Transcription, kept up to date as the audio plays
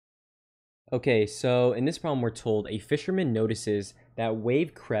Okay, so in this problem, we're told a fisherman notices that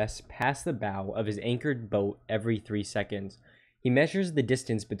wave crests pass the bow of his anchored boat every 3 seconds. He measures the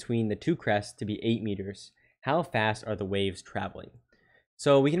distance between the two crests to be 8 meters. How fast are the waves traveling?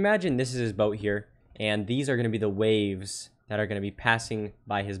 So we can imagine this is his boat here, and these are going to be the waves that are going to be passing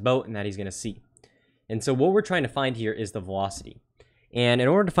by his boat and that he's going to see. And so what we're trying to find here is the velocity. And in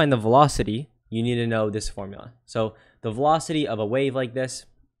order to find the velocity, you need to know this formula. So the velocity of a wave like this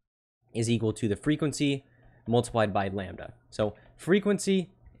is equal to the frequency multiplied by lambda. So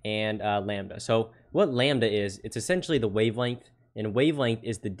frequency and lambda. So what lambda is, it's essentially the wavelength, and wavelength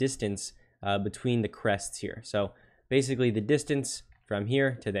is the distance between the crests here. So basically the distance from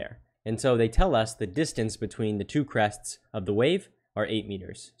here to there. And so they tell us the distance between the two crests of the wave are 8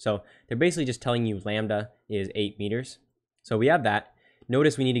 meters. So they're basically just telling you lambda is 8 meters. So we have that.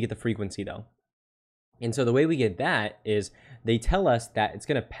 Notice we need to get the frequency though. And so the way we get that is they tell us that it's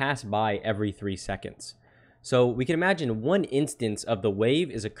going to pass by every 3 seconds. So we can imagine one instance of the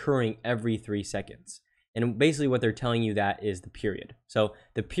wave is occurring every 3 seconds. And basically what they're telling you that is the period. So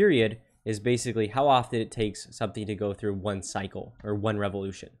the period is basically how often it takes something to go through one cycle or one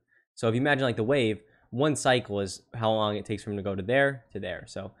revolution. So if you imagine like the wave, one cycle is how long it takes for them to go to there to there.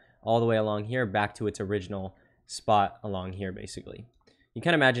 So all the way along here back to its original spot along here basically. You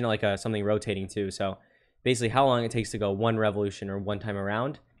kind of imagine like something rotating too. So basically how long it takes to go one revolution or one time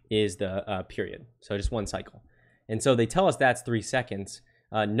around is the period. So just one cycle. And so they tell us that's 3 seconds.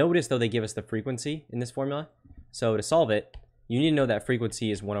 Notice though they give us the frequency in this formula. So to solve it, you need to know that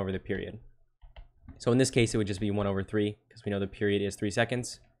frequency is 1 over the period. So in this case, it would just be 1 over 3 because we know the period is 3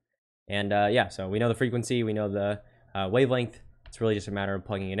 seconds. And yeah, so we know the frequency, we know the wavelength. It's really just a matter of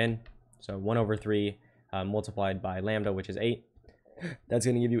plugging it in. So 1 over 3 multiplied by lambda, which is 8. That's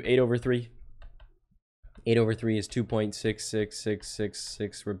going to give you 8 over 3. 8 over 3 is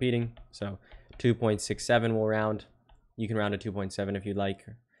 2.66666 repeating. So 2.67 will round. You can round to 2.7 if you'd like.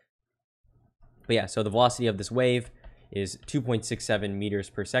 But yeah, so the velocity of this wave is 2.67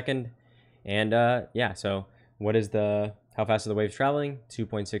 meters per second. And yeah, so what is how fast are the waves traveling?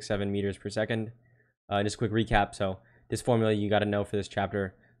 2.67 meters per second. Just a quick recap. So this formula you got to know for this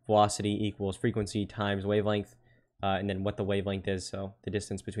chapter: velocity equals frequency times wavelength, and then what the wavelength is, so the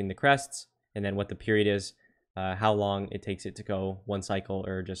distance between the crests, and then what the period is, how long it takes it to go one cycle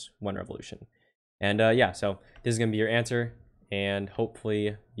or just one revolution. And yeah, so this is going to be your answer, and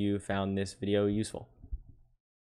hopefully you found this video useful.